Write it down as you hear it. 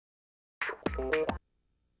Hey,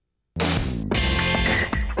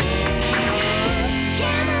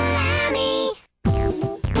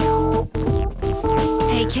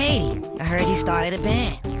 Katie, I heard you started a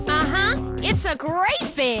band. Uh-huh. It's a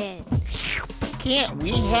great band. Can't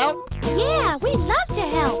we help? Yeah, we'd love to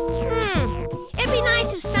help. It'd be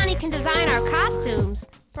nice if Sonny can design our costumes.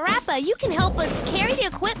 PaRappa, you can help us carry the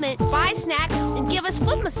equipment, buy snacks, and give us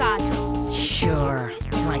foot massages. Sure,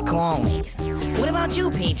 like always. What about you,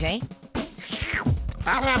 PJ?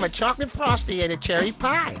 I'll have a chocolate frosty and a cherry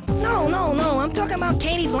pie. No, I'm talking about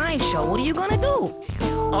Katie's live show. What are you gonna do?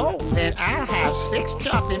 Oh, then I'll have 6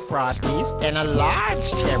 chocolate frosties and a large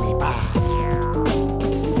cherry pie.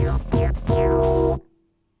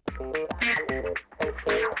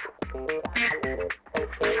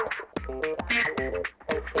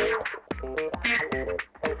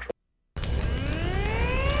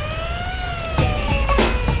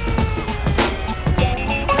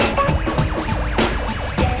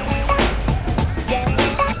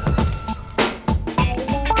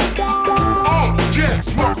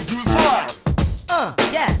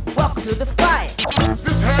 Welcome to the fire.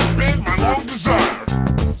 This has been my long desire.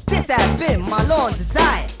 This has been my long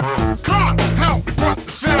desire. Come, help me put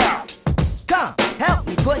this out. Come, help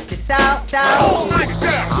me put this out. Bring it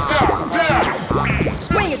down, down.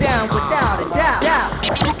 Bring it down without a doubt.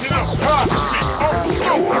 Looking up high to see all the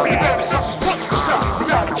smoke. You better help me put this out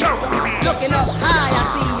without a joke. Looking up high, I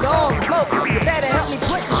see all the smoke. You better help me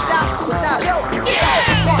put this out without a joke.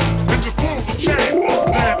 And just pull the chain.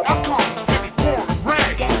 Then I'll come and give me pouring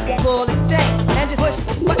rain. Pull the chain and just push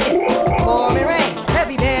the button. Pouring rain,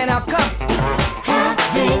 heavy band, I'll come.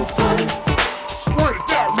 Having fun Squirt it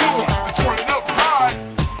down lower and squirt it up high.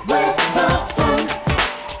 with the fun.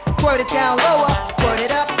 Squirt it down lower, squirt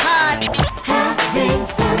it up high. Having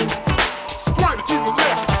fun Squirt it to the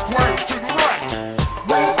left, squirt it to the right.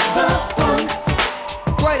 with the fun.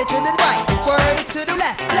 Squirt it to the right, squirt it to the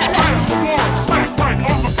left. Slam the water, smack right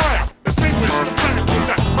on the fire. Extinguish the flame, 'cause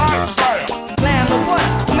that's my desire. Slam the water,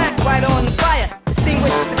 smack right on the fire.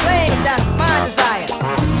 Extinguish the flame, that's my desire.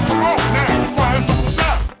 Come on now, the fire's almost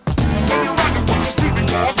out. Then you're running with just leaving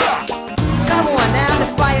go about. Come on now, the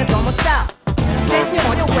fire's almost out. Then you're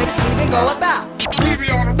on your way to even go about. We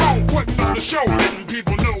be on the road, putting on the show, letting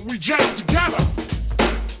people know we jam together.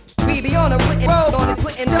 We be on a road on it,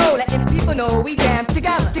 putting dough, letting people know we jam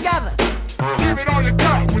together. Give it all you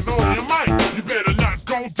got with all your might. You better not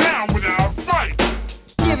go down without a fight.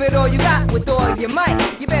 Give it all you got with all your might.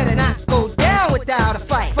 You better not go down without a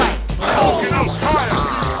fight. Looking up high, I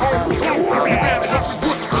see all the smoke. You better help me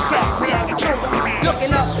put this out without a joke.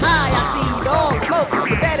 Looking up high, I see all the smoke.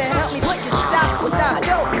 You better help me put this out without a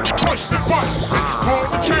joke. Push the button and just pull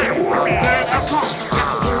the chain. Then out comes the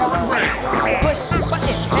pouring rain. Push the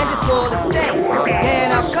button and just pull the chain.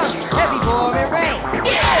 Then out comes heavy pouring rain.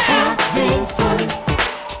 Having fun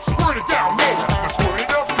Squirt it down lower and squirt it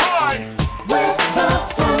up high. with the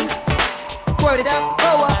fun. Squirt it up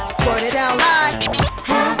lower, squirt it down high.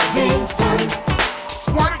 Having fun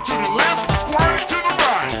Squirt it to the left, squirt it to the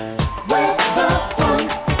right. with the fun.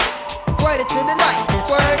 Squirt it to the right,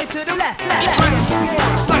 squirt it to the left. Slam the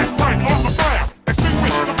water, smack right on the fire.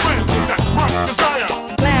 Extinguish the flame, 'cause that's my desire.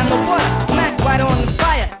 Slam the water, smack right on the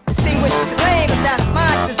fire. Extinguish the flame, that's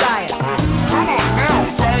my desire. Come on now,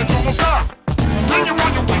 the fire's almost out. Then you're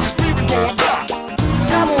on your way, just leaving go about.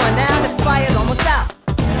 Come on now, the fire's almost out.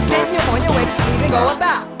 Then you're on your way to even go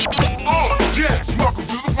about. Oh, yes, welcome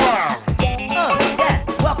to the fire. Yeah,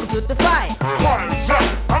 welcome to the fire. Fire's out,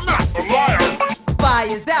 I'm not a liar.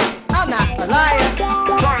 Fire's out, I'm not a liar.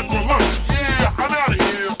 Time for lunch, yeah, I'm out of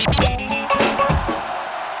here.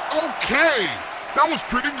 Okay, that was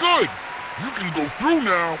pretty good. You can go through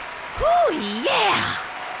now. Ooh, yeah!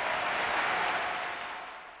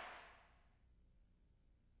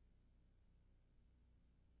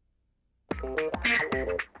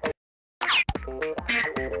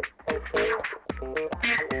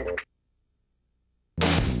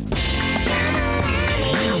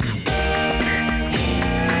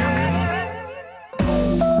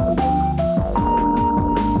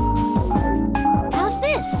 How's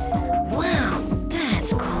this? Wow,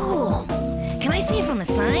 that's cool. Can I see it from the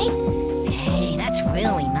side? Hey, that's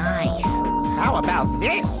really nice. How about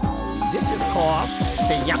this? This is called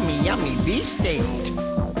the Yummy Yummy Beef Stage.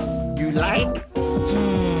 You like?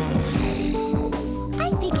 I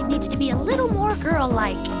think it needs to be a little more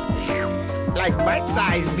girl-like. Like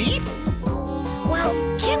bite-sized beef? Well,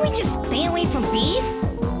 can't we just stay away from beef?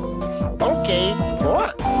 Okay,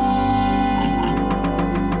 pork.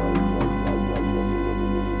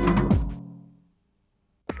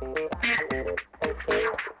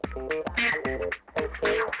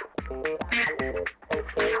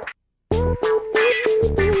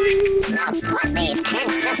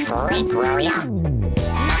 sleep, will ya?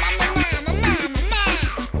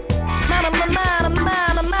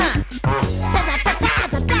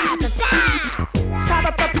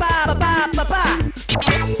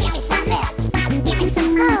 Give me some milk. Give me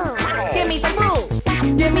some food. Give me some food.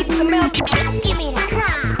 Give me some milk. Give me the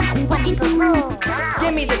car. One that goes boom.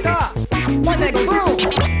 Give me the car. One that goes boom.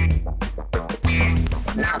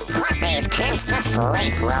 Now put these kids to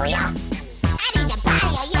sleep, will ya? I need a party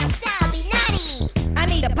or yes, I'll be naughty. I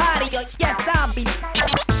need a party or yes, I'll be.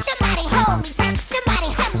 Somebody hold me tight.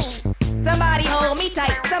 Somebody hug me. Somebody hold me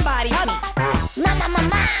tight. Somebody hug me. Mama,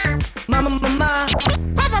 mama. Mama, mama.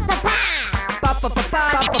 Papa, papa. Papa, papa.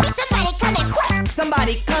 Somebody come in quick.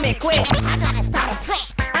 Somebody come in quick. I'm gonna start a trick.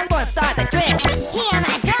 I'm gonna start the trick. Here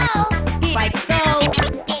I go. Here I go.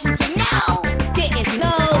 Didn't you know? Didn't you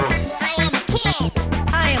know? I am a kid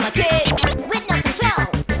I am a kid with no control.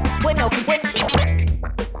 with no with.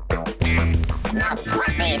 Now put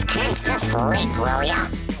these kids to sleep, will ya?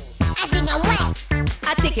 I think I'm wet.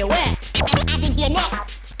 I think you're wet. I think you're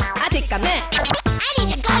next. I think I'm next. I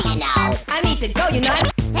need to go, you know. I need to go, you know.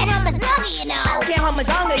 And how much longer, you know? Can't hold much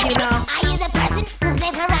longer, you know. Are you the person who's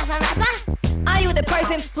named PaRappa? Are you the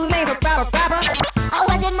person whose name for PaRappa? Or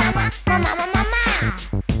was it mama? Mama?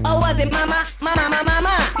 Or was it mama? Mama?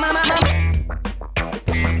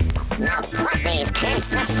 Now put these kids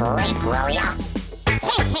to sleep, will ya?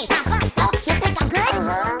 Hey, Papa, don't you think I'm good?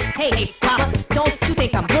 Hey, Papa, don't you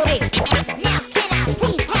think I'm good? Hey, Now can I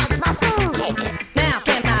please have my food? Take it. now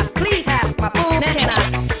can I please have my food? Now can I?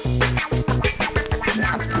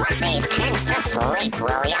 Now put these kids to sleep,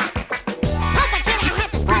 will ya? Papa, can I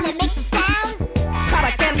have the toy that makes a sound?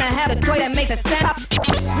 Papa, can I have a toy that makes a sound?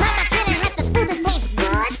 Mama, can I have the food that tastes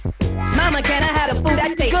good? Mama, can I have the food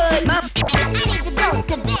that tastes good? Mama, I need to go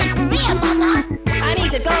to bed for real, Mama. I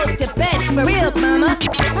need to go to bed for real, Mama.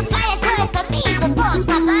 But buy a toy for me before,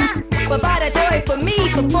 Papa. But buy the toy for me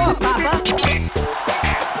before, Papa.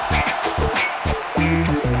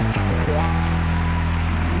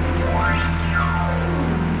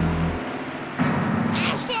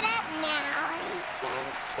 Shut up now. He's so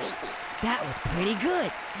sleepy. That was pretty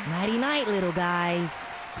good. Nighty night, little guys.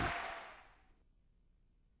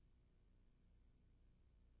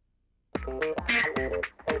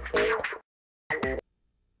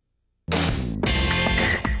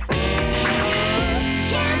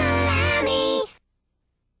 UmJammer Lammy.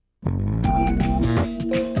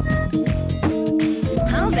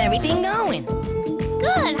 How's everything going?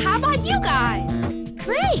 Good. How about you guys?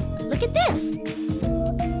 Great. Look at this.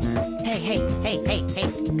 Hey.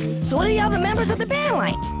 So what are the other members of the band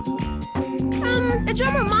like? The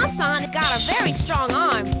drummer Masan has got a very strong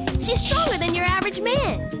arm. She's stronger than your average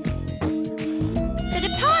man. The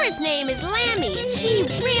guitarist's name is Lammy, and she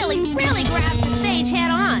really grabs the stage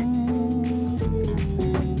head on.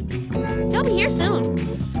 They'll be here soon.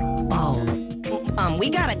 Oh, we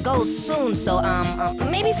gotta go soon, so,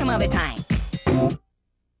 maybe some other time.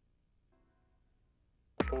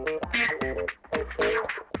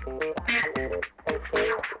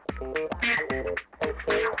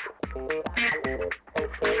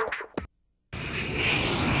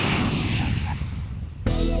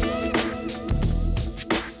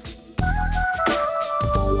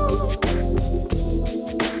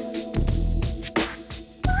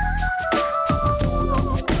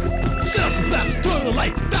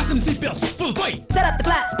 Fasten the seatbelts for the fight. Set up the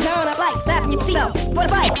flat, turn up lights, fasten your seatbelt for the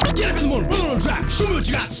fight. Get up in the morning, run on the track. Show me what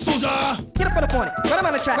you got, soldier. Get up for the morning, run up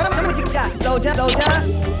on the track, run up what you got, soldier.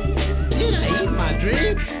 Did I eat my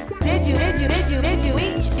drink? Did you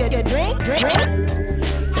eat your drink? I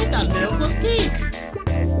thought milk was pink.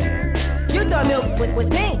 You thought milk was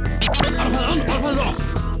pink. I'll put it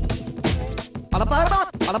off. All about it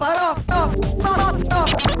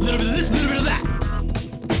off. Little bit of this, little bit of that.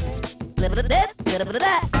 Little bit of this, little bit of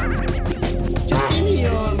that. Just give me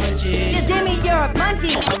your munchies. Just give me your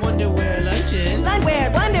munchies. I wonder where lunch is.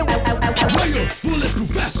 Wonder Wear your bulletproof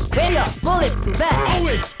vest. Wear your bulletproof vest.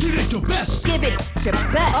 Always give it your best. Give it your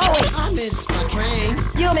best. Always. I miss my train.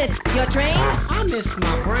 You miss your train. I miss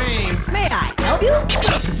my brain. May I help you?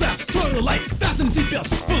 Set up the flaps, turn on the light, fasten the seatbelts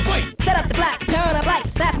for the fight. Set up the flat, turn up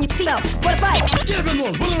lights, fasten your seatbelt for the fight. Get up in the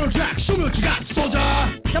morning, run on the track. Show me what you got, soldier.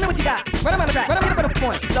 Show me what you got. Run up on the track. Run up for the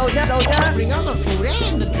point. Soldier. Bring all the food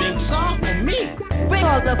and the drinks all for me. Bring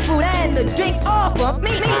all the food and the drink all for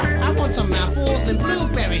me. I want some apples and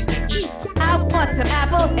blueberries to eat. I want some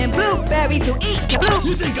apples and blueberries to eat.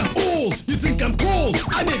 You think I'm old, you think I'm cold.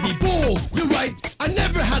 I may be bold, you're right, I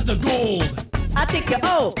never had the gold. I think you're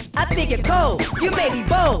old, I think you're cold. You may be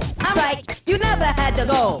bold, I'm right, you never had the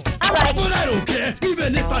gold. I'm right. But I don't care,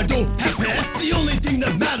 even if I don't have hair. The only thing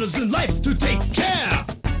that matters in life to take care.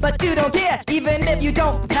 but you don't care, even if you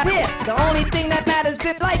don't appear. The only thing that matters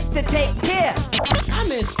is life to take care. I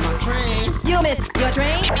miss my train. You miss your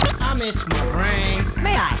train? I miss my brain.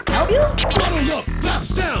 May I help you? Throttle up, flaps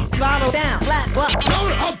down. Throttle down, flat up.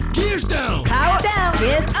 Power up, gears down. Power down,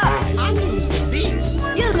 gears up. I'm losing beats.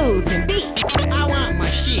 You're losing beat. I want my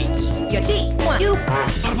sheets. Your teeth want you.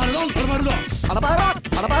 All about it on, all about it off. All about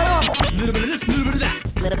off, all about off. Little bit of this, little bit of that.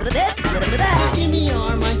 Little bit of this, little bit of that. Just give me your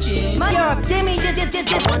munchies. Jimmy,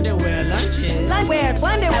 I wonder where lunch is. like where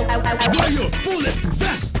wonder. Wear your bulletproof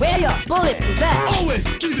vest. Wear your bulletproof vest. Always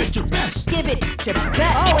give it your best. Give it your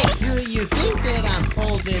best. Always. Do you think that I'm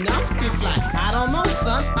old enough to fly? I don't know,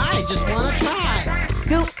 son. I just wanna try.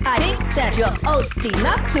 Do I think that you're old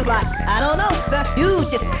enough to fly? I don't know, sir. You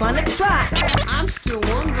just wanna try. I'm still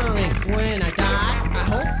wondering when I die. I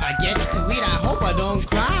hope I get to eat. I hope I don't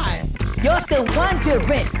cry. You're still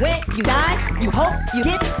wondering when you die. You hope you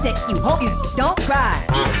get sick. You hope you don't cry.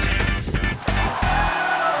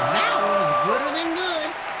 That was gooder than good.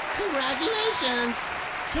 Congratulations.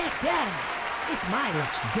 Check that out. It's my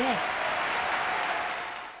lucky day.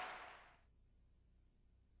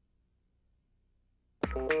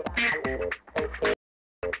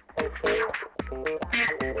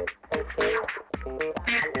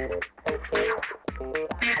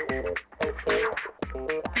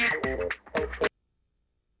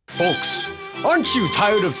 Folks, aren't you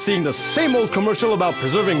tired of seeing the same old commercial about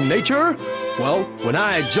preserving nature? Well, when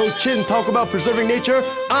I, Joe Chin, talk about preserving nature,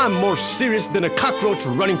 I'm more serious than a cockroach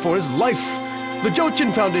running for his life. The Joe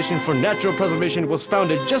Chin Foundation for Natural Preservation was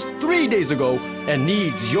founded just 3 days ago and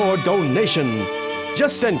needs your donation.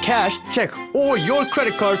 Just send cash, check, or your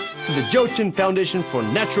credit card to the Joe Chin Foundation for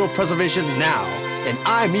Natural Preservation now. And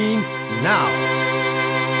I mean now.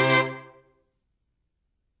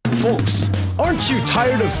 Folks, aren't you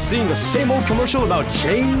tired of seeing the same old commercial about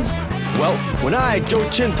chains? Well, when I, Joe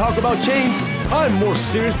Chin, talk about chains, I'm more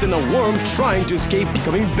serious than a worm trying to escape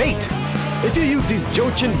becoming bait. If you use these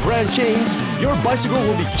Joe Chin brand chains, your bicycle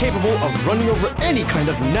will be capable of running over any kind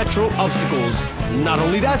of natural obstacles. Not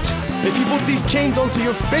only that, if you put these chains onto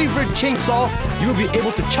your favorite chainsaw, you will be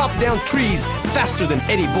able to chop down trees faster than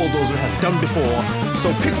any bulldozer has done before.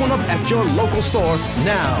 So pick one up at your local store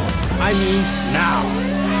now. I mean now.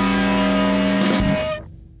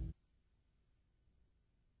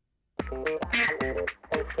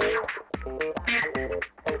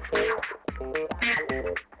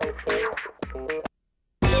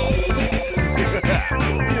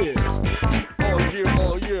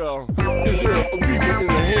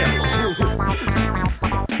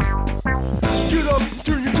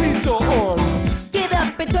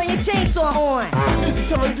 Is it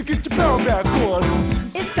time to get your power back on?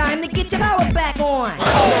 It's time to get your power back on. Now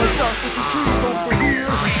let's start with the tree over here.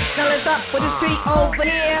 Now let's up with the street over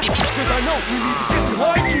here. Cause I know we need to get in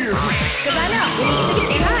high gear. Cause I know we need to get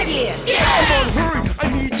in high gear. Come on, hurry. I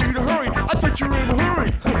need you to hurry. I thought you were in a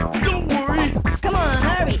hurry. Don't worry. Come on,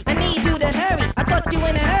 hurry. I need you to hurry. I thought you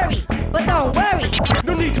in a hurry. But don't worry.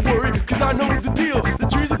 No need to worry, cause I know the deal. The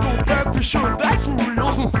trees will go back for sure, that's for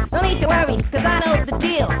real. No need to worry, cause I know the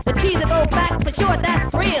deal. The trees will go back for sure,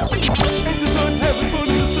 that's real. In the sun, having fun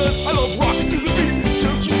in the sun. I love rocking to the beat,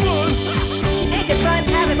 just for fun. Ain't it fun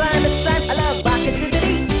having fun in the sun? I love rocking to the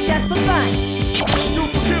beat, just for fun.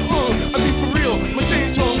 Don't forget, I mean for real. My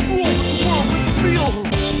chainsaw's full with the world with the feel.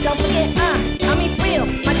 Don't forget, I mean for real.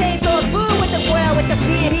 My chainsaw's full with the world with the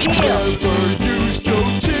feel. Never use Joe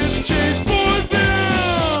Chin's chains for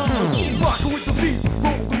them. Rocking with the beat,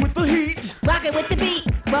 rolling with the heat. Rocking with the beat,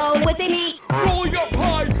 rolling with the heat. Rolling up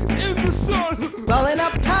high in the sun. Rolling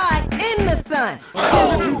up high in the sun. Turn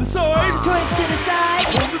it to the side. Turn it to the side.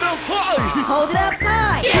 Hold it up high. Hold it up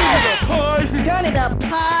high. Turn it up high. Turn it up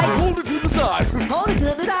high. Hold it to the side. Hold it to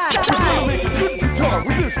the side. We're gonna make a good guitar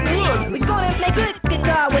with this wood. We're gonna play good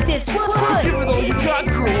guitar with this wood. Give it all you got,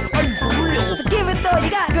 girl. Are you for real? So give it all you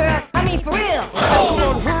got, girl. I mean for real. Come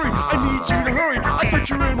on, hurry. I need you to hurry. I thought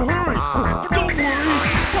you were in a hurry. But don't worry.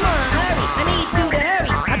 Come on, hurry. I need you to hurry.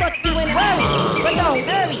 I thought you in a hurry. But don't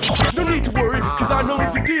hurry. No need to worry, cause I know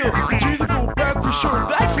the deal. The trees will go back for sure,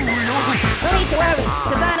 that's for real. No need to worry,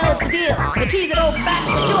 cause I know the deal. The trees will go back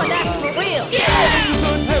for sure, that's for real. In the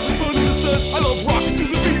sun, having fun in the sun. I love rocking to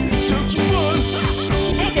the beat, just for fun.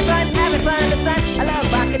 Ain't it fun having fun in the sun? I love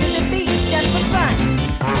rocking to the beat, just for fun.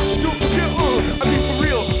 Don't forget, I mean for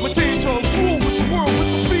real. My chainsaw's full with the world with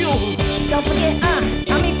the feel. Don't forget, I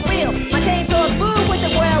mean for real. My chainsaw's full with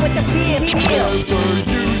the world with the feel. Never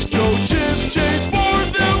use Joe Chin's chains for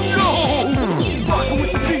them, no. Rocking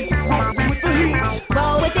with the beat, rolling with the heat.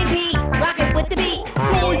 Roll with the heat, rocking with the beat.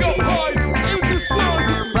 Rolling up high in the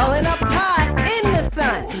sun. Rolling up high in the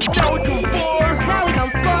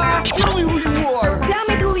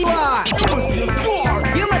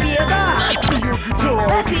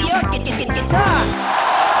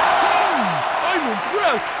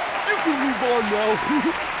can move on now.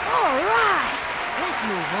 All right, let's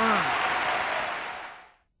move on.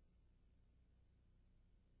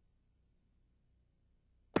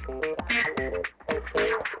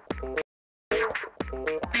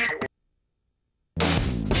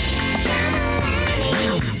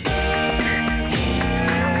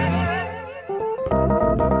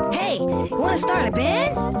 Hey, you want to start a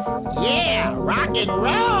band? Yeah, rock and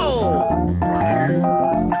roll.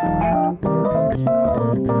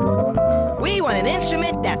 We want an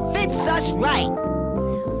instrument that fits us right.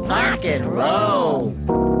 Rock and roll.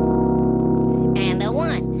 And a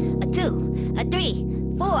 1, a 2, a 3,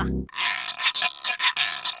 4.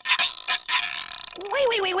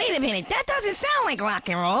 Wait a minute. That doesn't sound like rock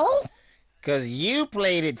and roll. 'Cause you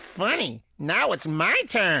played it funny. Now it's my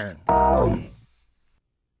turn.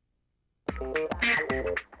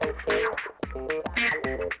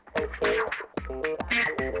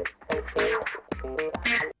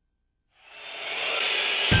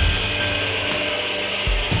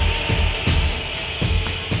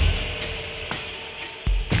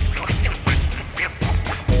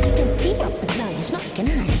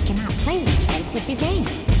 Can I play snake with your game?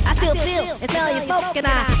 I still feel and tell you folk, can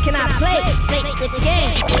I play snake with the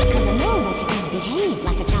game? Cause I know that you're gonna behave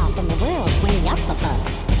like a child from the world way up above.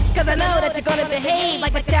 Cause I know that you're gonna behave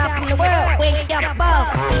like a child from the world way up above.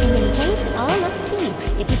 In any case, it's all up to you.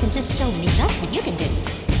 If you can just show me just what you can do.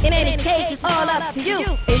 In any case, it's all up to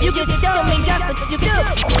you. If you can show me just what you do.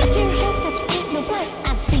 I sure hope that you ain't no bluff.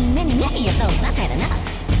 I've seen many of those. I've had enough.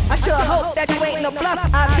 I sure hope that you ain't no bluff.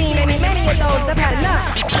 I've seen many of those. I've had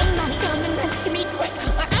enough. Somebody come and rescue me quick,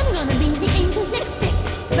 or I'm gonna be the angel's next pick.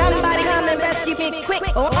 Somebody come and rescue me quick,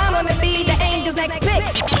 or I'm gonna be the angel's next pick.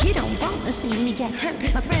 You don't want to see me get hurt.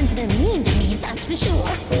 My friends have been mean to me, that's for sure.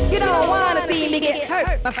 You don't wanna see me get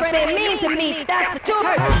hurt. My friend ain't mean to me, that's for sure.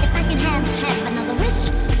 If I can have another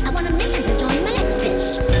wish, I want a man to join my next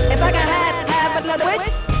dish. If I can have another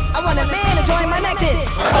wish, I want a man to join my next dish.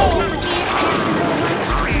 If I can't have another one,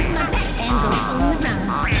 I'll turn my back and go on the run.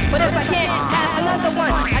 But if I can't have another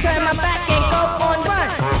one, I turn my back and go on run.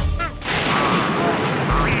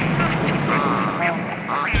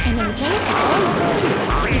 In any case, it's all up to you.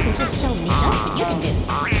 If you can just show me just what you can do.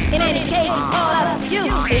 In any case, it's all up to you.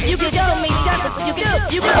 If you can show me just what you can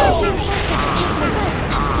do, you can I do. sure hope that you ain't no bluff.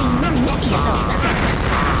 I've seen many of those. I've had enough.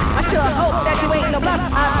 I sure hope that you ain't no bluff.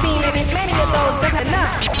 I've seen many of those. I've had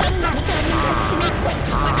enough. Somebody come and rescue me quick,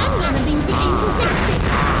 or I'm gonna be the angel's next pick.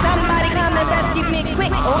 Somebody come and rescue me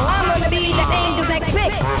quick, or I'm gonna be the angel's next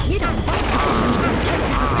pick. You don't want to see me get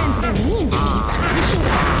hurt. My friends have been mean to me, that's for sure.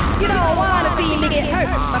 You don't wanna see me get hurt.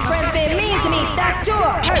 My friends been mean to me, that's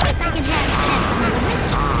sure. Hurt. If I can have another wish,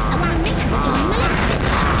 I want a man to join my next dish.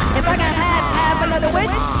 If I can have another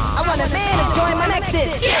wish, I want a man to join my next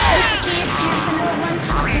dish. If I can't have another one,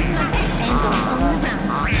 I'll turn my back and go on the run.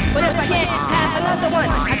 But if I can't have another one,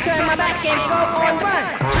 I turn my back and go on run.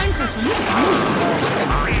 Time comes for me to have fun.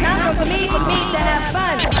 Time comes for me to have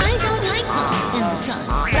fun. I don't like fun in the sun.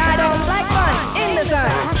 I don't like fun in the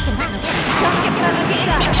sun. Talking about getting tired. Talking about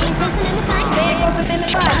getting up. Staying closer in the fight. Staying closer in the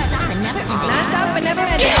fight. Non-stop and never ending. Non-stop and never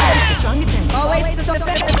ending. Always the strong defender. Always the strong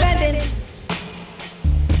defending.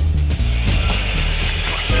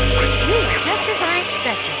 Just as I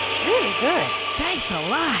expected. Really good. Thanks a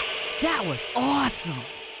lot. That was awesome.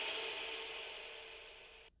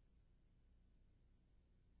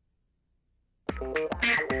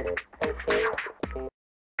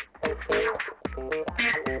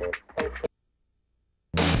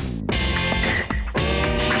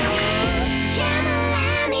 UmJammer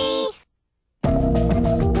Lammy.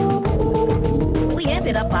 We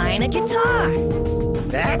ended up buying a guitar.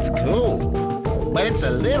 That's cool. But it's a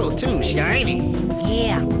little too shiny.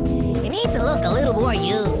 Yeah, it needs to look a little more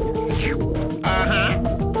used. Uh-huh.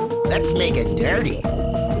 Let's make it dirty.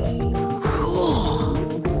 Cool.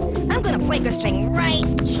 I'm gonna break a string right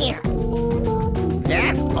here.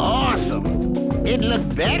 That's awesome. It'd look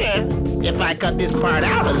better if I cut this part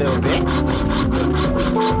out a little bit.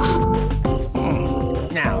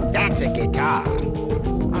 Now that's a guitar.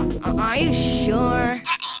 Are you sure?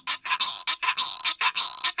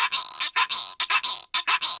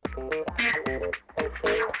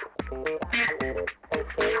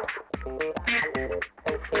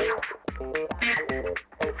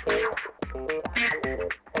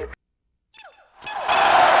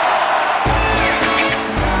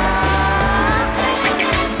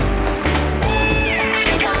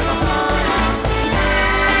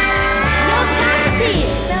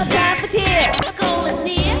 No time for tears. The goal is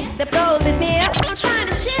near. The goal is near. I'm trying to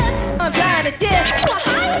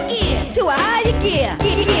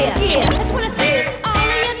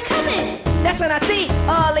when I see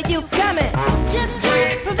all of you coming. Just to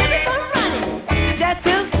prevent me from running. Just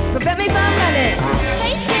to prevent me from running.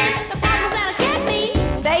 Facing the problems that'll get me.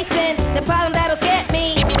 Facing the problem that'll get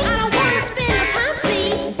me. I don't wanna spend no time,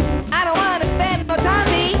 see. I don't wanna spend no time,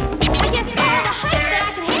 see. I guess all the hype that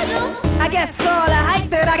I can handle I guess all the hype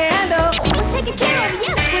that I can handle was taken care of,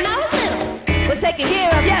 yes, when I was little. was taken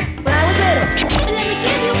care of, yes, when I was little. But let me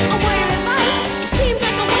give you a word of advice. It seems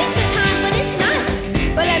like a waste of time, but it's nice.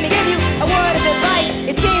 But let me give you a word of advice.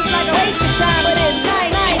 It seems like a waste of time, but it's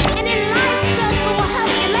nice, nice. And in life, struggle will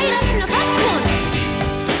help you later in the cut corner.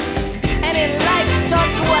 And in life, talk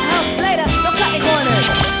to a help later, no cutting corners.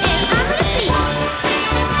 And I'm in the beat,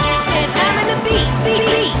 And I'm in the beat,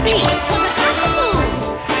 beat. 'cause I got the move.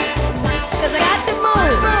 Cause I got the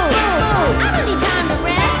move, move. I don't need time to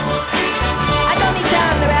rest. I don't need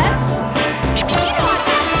time to rest. You know I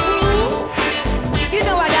got the groove, You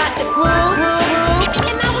know I got the groove,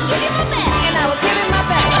 and I will give you my best. and I was giving my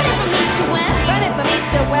best. Running from east to west, Running from east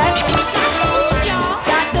to west. got the move, y'all.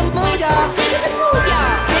 Got the move, y'all. Digging the groove,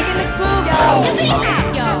 y'all. Taking the groove, y'all. Hippity hop,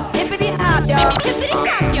 y'all. Hippity hop, y'all. Tippity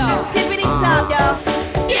top, y'all. Tippity top, y'all.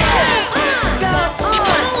 Yeah, Go on.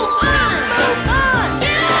 move on. Move on.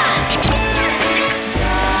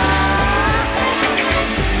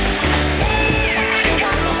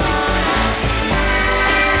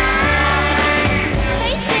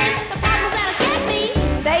 Facing the problems that'll get me.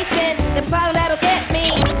 Facing the problem that'll get me.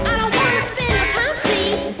 I don't wanna spend no time, see.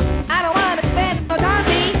 I don't wanna spend no time,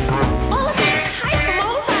 see. All of this hype from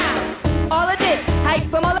all around. All of this hype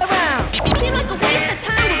from all around. Seems like a waste of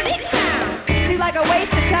time with big sound. Seems like a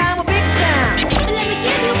waste of time with big sound. But let me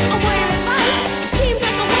give you a word of advice. It seems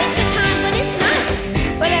like a waste of time, but it's nice.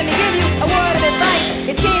 But let me give you a word of advice.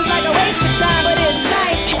 It seems like a waste of time, but it's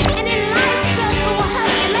nice. And in life, struggle will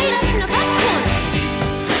help you later in the cut corner.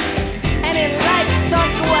 And in life, talk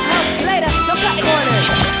to a help later, no cutting corners.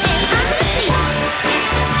 And I'm in the beat,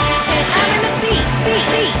 And I'm in the beat,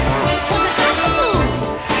 beat. 'cause I got the move.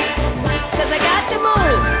 Cause I got the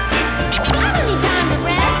move. I don't need time to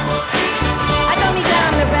rest. I don't need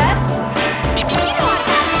time to rest. You know I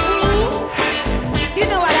got the groove, You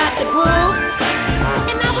know I got the groove.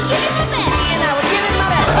 and I will give you my best. And I was giving my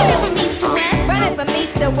best. Running from east to west, Running from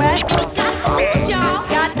east to west. got the moves, y'all.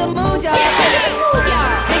 Got the move, y'all. Taking the groove,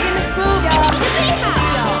 y'all. Taking the groove, y'all. Hippity hop,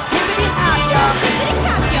 y'all. Hippity hop, y'all. Tippity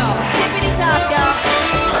top, y'all. Tippity top, y'all.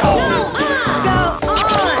 Go on. Go on.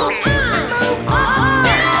 Move on. Move on.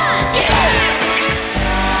 Get on.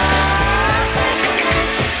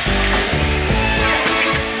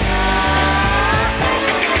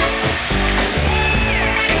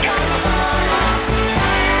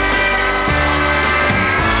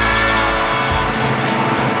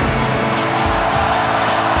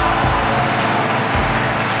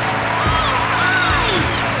 Alright!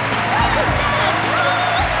 Wasn't that a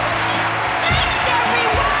groove? Thanks,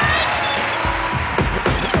 everyone!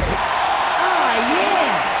 Oh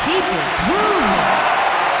yeah, keep it grooving.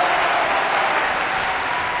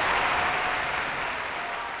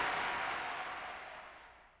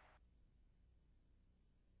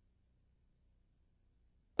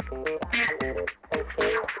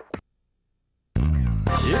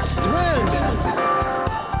 It's grand.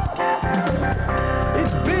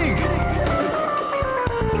 It's big.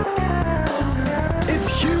 It's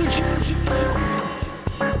huge.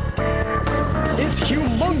 It's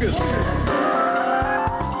humongous.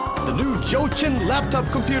 The new Jochin laptop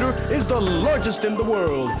computer is the largest in the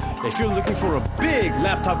world. If you're looking for a big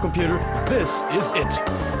laptop computer, this is it.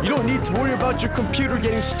 You don't need to worry about your computer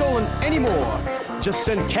getting stolen anymore. Just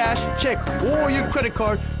send cash, check, or your credit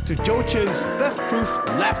card to Jochin's theft-proof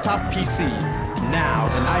laptop PC. Now,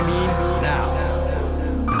 and I mean now.